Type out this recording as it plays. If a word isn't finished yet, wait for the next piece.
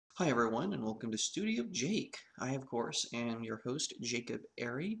Hi everyone, and welcome to StudioJake. I, of course, am your host, Jacob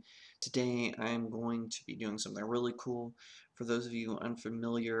Airy. Today I'm going to be doing something really cool. For those of you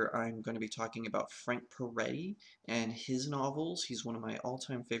unfamiliar, I'm going to be talking about Frank Peretti and his novels. He's one of my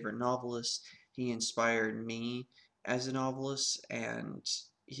all-time favorite novelists. He inspired me as a novelist, and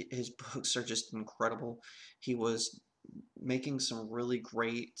his books are just incredible. He was making some really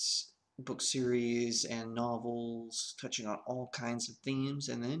great book series and novels touching on all kinds of themes,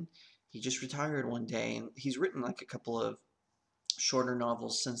 and then he just retired one day, and he's written like a couple of shorter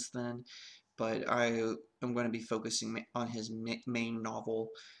novels since then, but I am going to be focusing on his main novel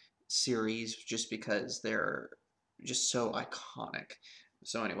series just because they're just so iconic.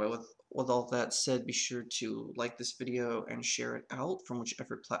 So anyway, with all that said, be sure to like this video and share it out from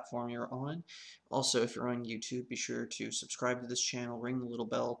whichever platform you're on. Also, if you're on YouTube, be sure to subscribe to this channel, ring the little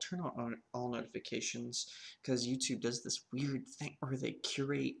bell, turn on all notifications, because YouTube does this weird thing where they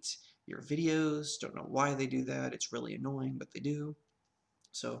curate your videos. Don't know why they do that. It's really annoying, but they do.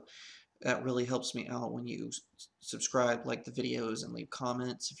 So that really helps me out when you subscribe, like the videos, and leave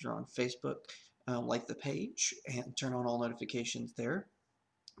comments. If you're on Facebook, like the page and turn on all notifications there.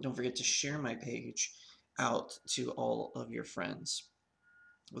 Don't forget to share my page out to all of your friends.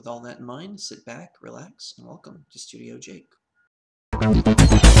 With all that in mind, sit back, relax, and welcome to Studio Jake.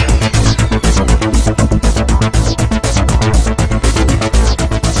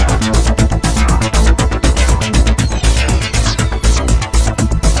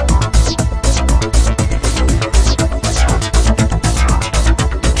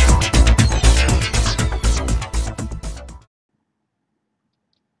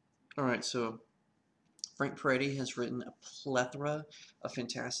 Alright, so Frank Peretti has written a plethora of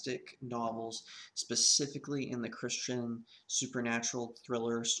fantastic novels, specifically in the Christian supernatural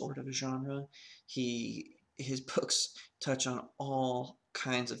thriller sort of genre. His books touch on all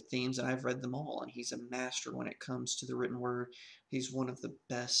kinds of themes, and I've read them all, and he's a master when it comes to the written word. He's one of the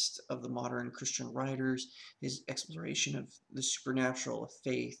best of the modern Christian writers. His exploration of the supernatural, of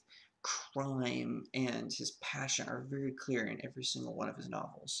faith, crime, and his passion are very clear in every single one of his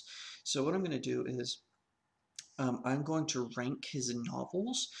novels. So what I'm going to do is I'm going to rank his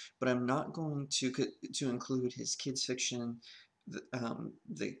novels, but I'm not going to include his kids fiction,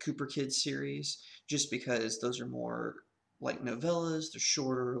 the Cooper Kids series, just because those are more like novellas. They're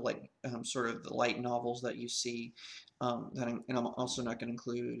shorter, like sort of the light novels that you see. And I'm also not going to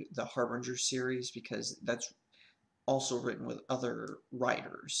include the Harbinger series because that's also written with other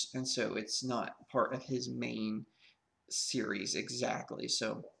writers, and so it's not part of his main series exactly.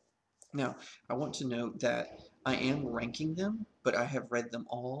 So now, I want to note that I am ranking them, but I have read them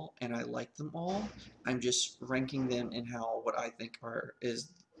all and I like them all. I'm just ranking them in how what I think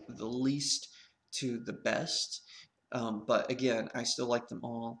is the least to the best. But again, I still like them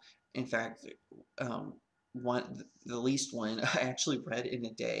all. In fact, um, the least one I actually read in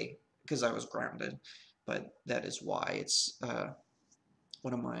a day because I was grounded. But that is why it's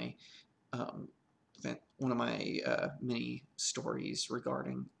one of my um, mini stories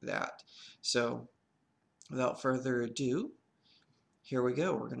regarding that. So, without further ado, here we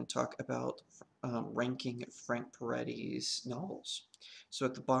go. We're going to talk about ranking Frank Peretti's novels. So,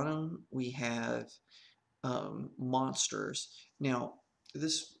 at the bottom, we have Monsters. Now,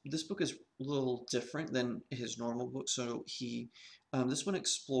 this book is a little different than his normal book. So, this one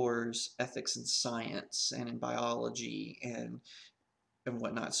explores ethics in science and in biology and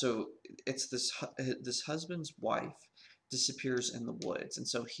whatnot. So it's this husband's wife disappears in the woods, and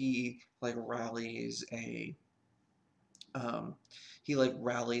so um, he like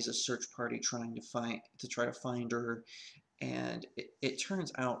rallies a search party try to find her, and it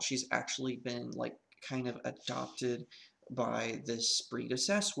turns out she's actually been like kind of adopted by this breed of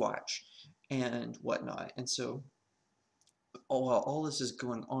Sasquatch and whatnot, and so while all this is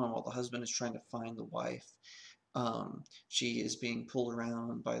going on, while the husband is trying to find the wife, she is being pulled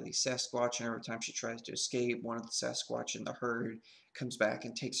around by the Sasquatch, and every time she tries to escape, one of the Sasquatch in the herd comes back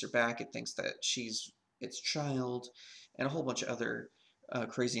and takes her back. It thinks that she's its child, and a whole bunch of other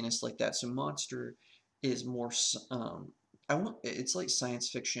craziness like that. So Monster is more, it's like science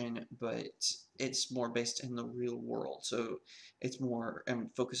fiction, but it's more based in the real world. So it's more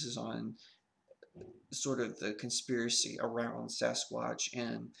and focuses on sort of the conspiracy around Sasquatch,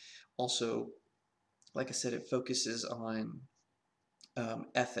 and also, like I said, it focuses on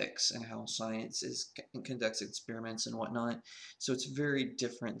ethics and how science conducts experiments and whatnot. So it's very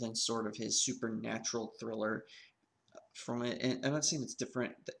different than sort of his supernatural thriller from it. And I'm not saying it's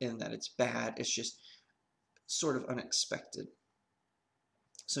different in that it's bad. It's just sort of unexpected.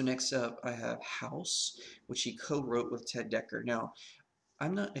 So next up, I have House, which he co-wrote with Ted Dekker. Now,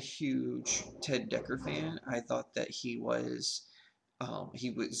 I'm not a huge Ted Decker fan. I thought that he was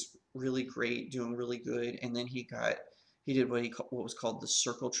really great, doing really good, and then he did what was called the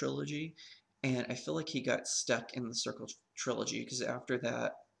Circle trilogy, and I feel like he got stuck in the Circle trilogy because after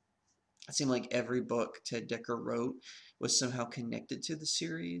that, it seemed like every book Ted Decker wrote was somehow connected to the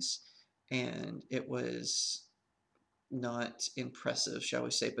series, and it was not impressive, shall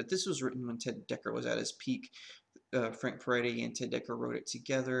we say. But this was written when Ted Decker was at his peak. Frank Peretti and Ted Decker wrote it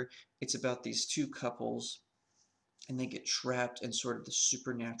together. It's about these two couples, and they get trapped in sort of the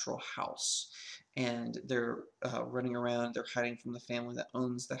supernatural house. And they're running around, they're hiding from the family that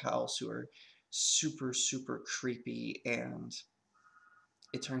owns the house, who are super, super creepy. And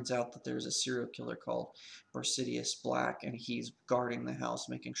it turns out that there's a serial killer called Barsidius Black, and he's guarding the house,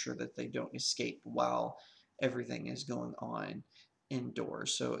 making sure that they don't escape while everything is going on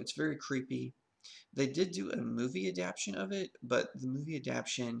indoors. So it's very creepy. They did do a movie adaptation of it, but the movie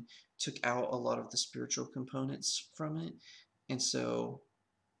adaptation took out a lot of the spiritual components from it. And so,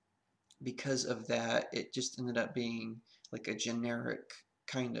 because of that, it just ended up being like a generic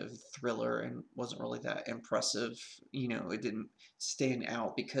kind of thriller and wasn't really that impressive. It didn't stand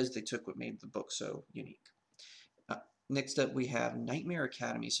out because they took what made the book so unique. Uh, Next up, we have Nightmare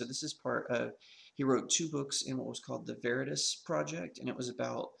Academy. So this is part of, he wrote two books in what was called the Veritas Project, and it was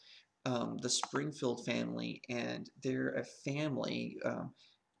about the Springfield family, and they're a family,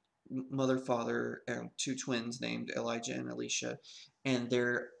 mother, father, and two twins named Elijah and Alicia, and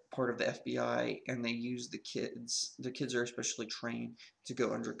they're part of the FBI, and they use the kids. The kids are especially trained to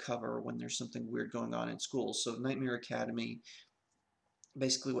go undercover when there's something weird going on in school. So Nightmare Academy,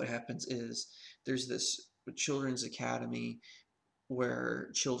 basically what happens is there's this children's academy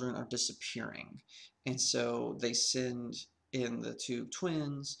where children are disappearing. And so they send in the two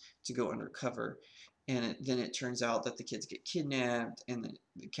twins to go undercover. And then it turns out that the kids get kidnapped and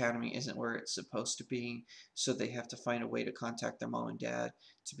the academy isn't where it's supposed to be. So they have to find a way to contact their mom and dad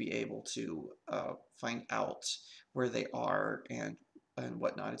to be able to find out where they are and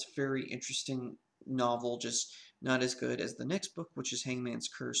whatnot. It's a very interesting novel, just not as good as the next book, which is Hangman's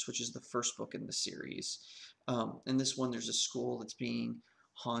Curse, which is the first book in the series. In this one, there's a school that's being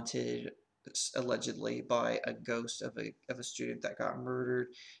haunted allegedly by a ghost of a student that got murdered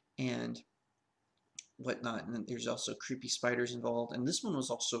and whatnot. And then there's also creepy spiders involved. And this one was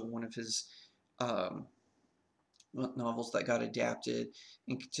also one of his um, novels that got adapted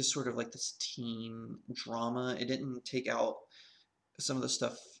into sort of like this teen drama. It didn't take out some of the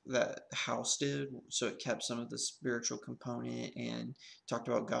stuff that House did, so it kept some of the spiritual component and talked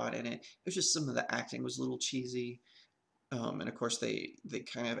about God in it. It was just some of the acting was a little cheesy. And of course, they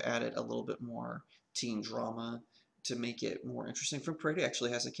kind of added a little bit more teen drama to make it more interesting. From Peretti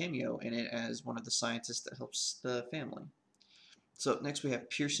actually has a cameo in it as one of the scientists that helps the family. So next we have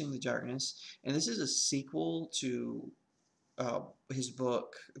Piercing the Darkness, and this is a sequel to his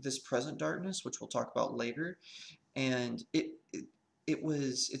book This Present Darkness, which we'll talk about later. And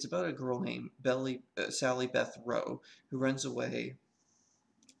it's about a girl named Sally Beth Rowe who runs away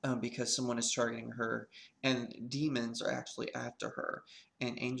because someone is targeting her, and demons are actually after her,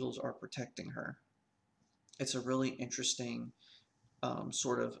 and angels are protecting her. It's a really interesting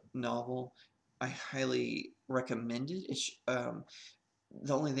sort of novel. I highly recommend it.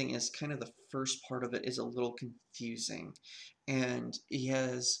 The only thing is, kind of the first part of it is a little confusing, and he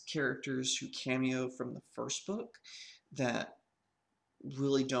has characters who cameo from the first book that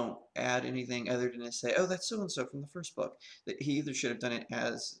really don't add anything other than to say, oh, that's so and so from the first book. That he either should have done it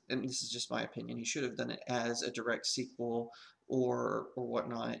as, and this is just my opinion, he should have done it as a direct sequel or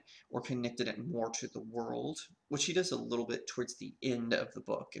whatnot, or connected it more to the world, which he does a little bit towards the end of the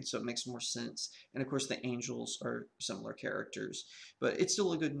book, and so it makes more sense. And of course, the angels are similar characters, but it's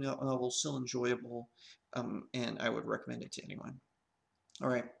still a good novel, still enjoyable, and I would recommend it to anyone. All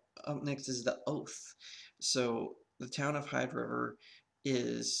right, up next is The Oath. So the town of Hyde River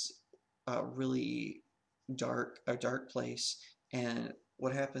is a dark place, and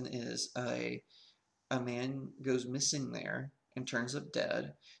what happened is a man goes missing there and turns up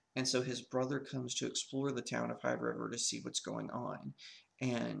dead, and so his brother comes to explore the town of Hyde River to see what's going on,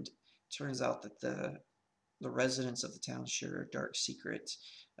 and turns out that the residents of the town share a dark secret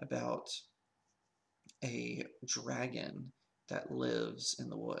about a dragon that lives in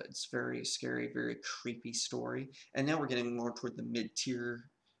the woods. Very scary, very creepy story. And now we're getting more toward the mid-tier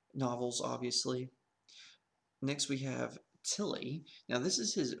novels, obviously. Next we have Tilly. Now this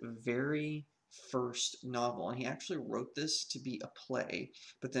is his very first novel, and he actually wrote this to be a play,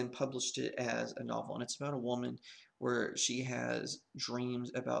 but then published it as a novel. And it's about a woman where she has dreams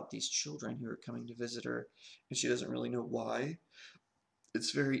about these children who are coming to visit her, and she doesn't really know why.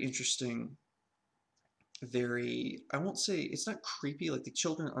 It's very interesting, very, I won't say it's not creepy, like the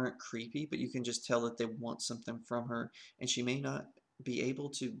children aren't creepy, but you can just tell that they want something from her, and she may not be able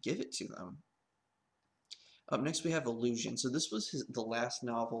to give it to them. Up next, we have Illusion. So this was the last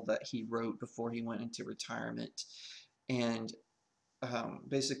novel that he wrote before he went into retirement, and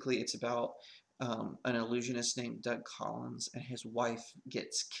basically it's about an illusionist named Doug Collins, and his wife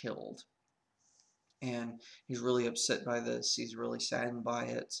gets killed. And he's really upset by this. He's really saddened by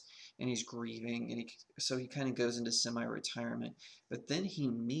it, and he's grieving. And so he kind of goes into semi-retirement. But then he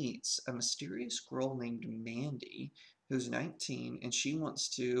meets a mysterious girl named Mandy, who's 19, and she wants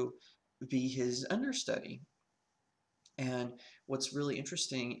to be his understudy. And what's really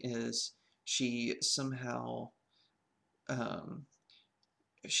interesting is she somehow um,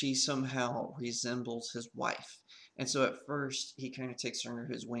 she somehow resembles his wife. And so at first he kind of takes her under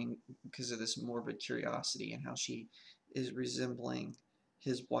his wing because of this morbid curiosity and how she is resembling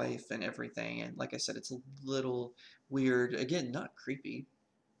his wife and everything. And like I said, it's a little weird. Again, not creepy,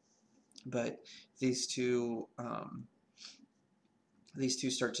 but these two um, these two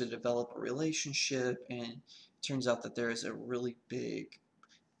start to develop a relationship, and it turns out that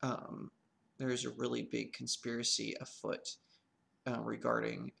um, there is a really big conspiracy afoot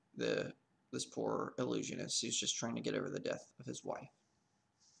regarding this poor illusionist who's just trying to get over the death of his wife.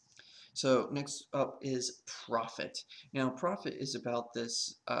 So next up is Prophet. Now, Prophet is about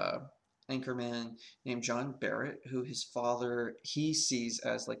this anchorman named John Barrett, who his father he sees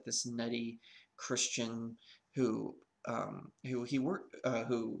as like this nutty Christian who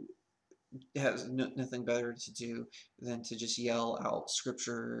has nothing better to do than to just yell out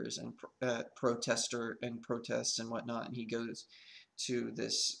scriptures and protests and whatnot. And he goes to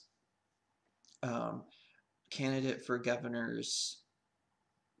this um, candidate for governor's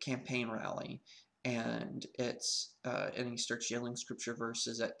campaign rally, and he starts yelling scripture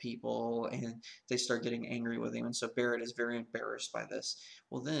verses at people, and they start getting angry with him. And so Barrett is very embarrassed by this.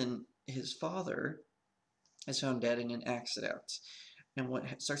 Well, then his father is found dead in an accident. And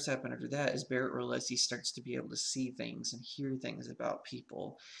what starts to happen after that is Barrett realizes he starts to be able to see things and hear things about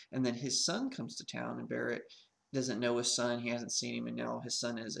people. And then his son comes to town, and Barrett doesn't know his son. He hasn't seen him, and now his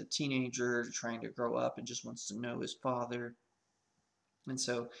son is a teenager trying to grow up and just wants to know his father. And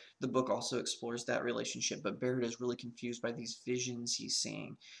so the book also explores that relationship, but Barrett is really confused by these visions he's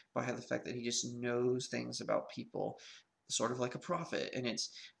seeing, by the fact that he just knows things about people, sort of like a prophet. And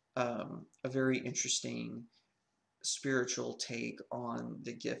it's a very interesting spiritual take on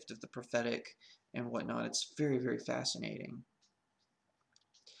the gift of the prophetic and whatnot. It's very, very fascinating.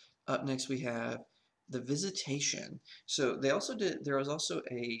 Up next, we have The Visitation. So there was also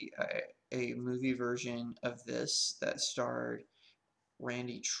a movie version of this that starred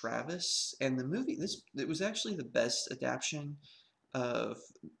Randy Travis, and the movie this it was actually the best adaptation of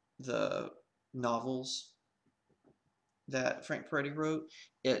the novels that Frank Peretti wrote.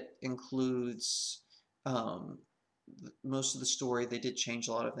 It includes um, most of the story. They did change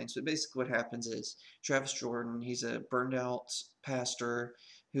a lot of things, but basically what happens is Travis Jordan, he's a burned out pastor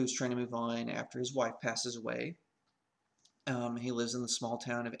who's trying to move on after his wife passes away. He lives in the small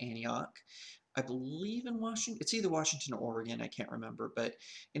town of Antioch, I believe in Washington. It's either Washington or Oregon. I can't remember. But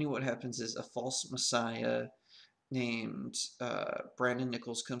anyway, what happens is a false messiah named Brandon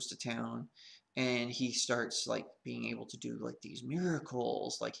Nichols comes to town, and he starts like being able to do like these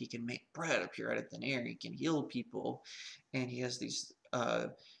miracles, like he can make bread appear out of thin air, he can heal people, and he has these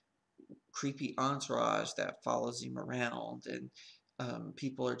creepy entourage that follows him around, and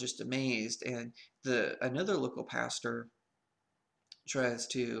people are just amazed. And the another local pastor tries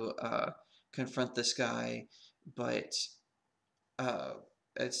to confront this guy, but uh,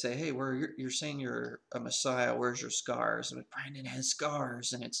 I'd say, hey, you're saying you're a messiah. Where's your scars? But Brandon has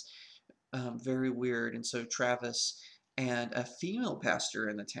scars, and it's very weird. And so Travis and a female pastor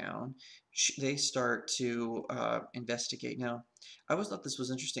in the town, they start to investigate. Now, I always thought this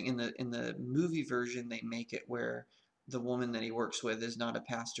was interesting. In the movie version, they make it where the woman that he works with is not a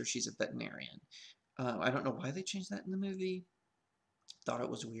pastor; she's a veterinarian. I don't know why they changed that in the movie. Thought it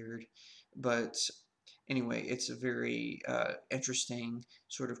was weird, but anyway, it's a very interesting,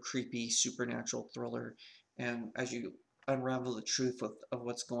 sort of creepy supernatural thriller. And as you unravel the truth of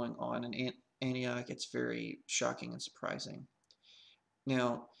what's going on in Antioch, it's very shocking and surprising.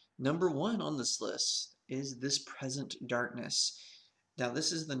 Now, number one on this list is This Present Darkness. Now,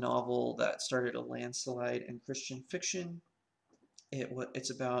 this is the novel that started a landslide in Christian fiction. It's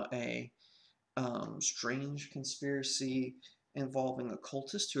about a strange conspiracy involving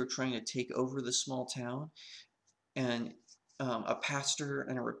occultists who are trying to take over the small town. And a pastor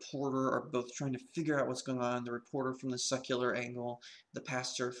and a reporter are both trying to figure out what's going on. The reporter from the secular angle, the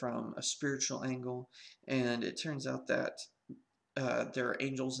pastor from a spiritual angle, and it turns out that there are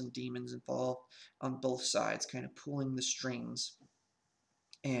angels and demons involved on both sides, kind of pulling the strings.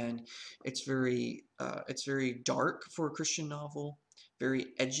 And it's very dark for a Christian novel,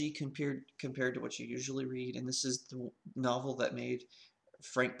 very edgy compared to what you usually read. And this is the novel that made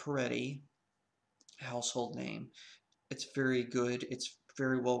Frank Peretti, household name. It's very good. It's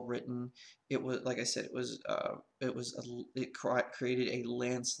very well written. It was, like I said, it created a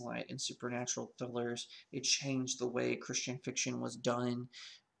landslide in supernatural thrillers. It changed the way Christian fiction was done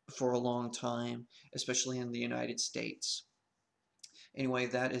for a long time, especially in the United States. Anyway,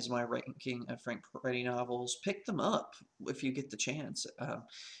 that is my ranking of Frank Peretti novels. Pick them up if you get the chance.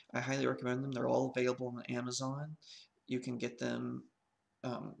 I highly recommend them. They're all available on Amazon. You can get them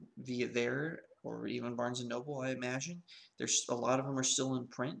via there or even Barnes and Noble, I imagine. There's a lot of them are still in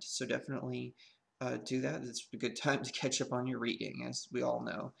print, so definitely do that. It's a good time to catch up on your reading, as we all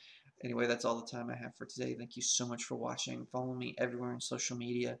know. Anyway, that's all the time I have for today. Thank you so much for watching. Follow me everywhere on social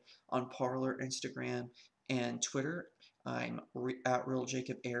media on Parler, Instagram, and Twitter. I'm at Real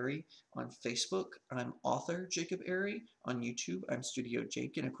Jacob Airy on Facebook. I'm author Jacob Airy on YouTube. I'm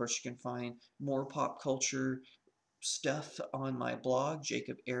StudioJake, and of course you can find more pop culture stuff on my blog,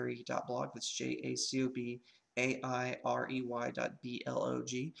 jacobairy.blog. That's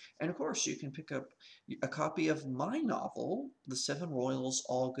JACOBAIREY.blog. And of course, you can pick up a copy of my novel, The Seven Royals,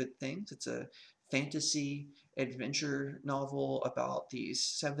 All Good Things. It's a fantasy adventure novel about these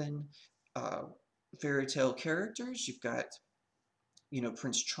seven uh, fairy tale characters. You've got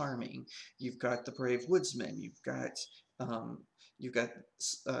Prince Charming. You've got the Brave Woodsman. Um, you've got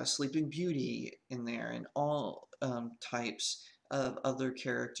Sleeping Beauty in there, and all types of other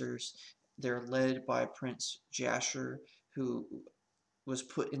characters. They're led by Prince Jasher, who was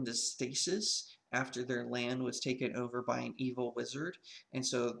put into stasis after their land was taken over by an evil wizard. And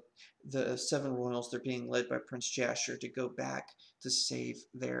so the seven royals, they're being led by Prince Jasher to go back to save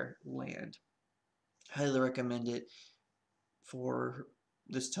their land. Highly recommend it for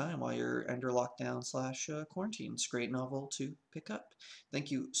this time while you're under lockdown slash quarantine. It's a great novel to pick up.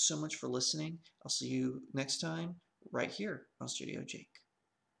 Thank you so much for listening. I'll see you next time right here on Studio Jake.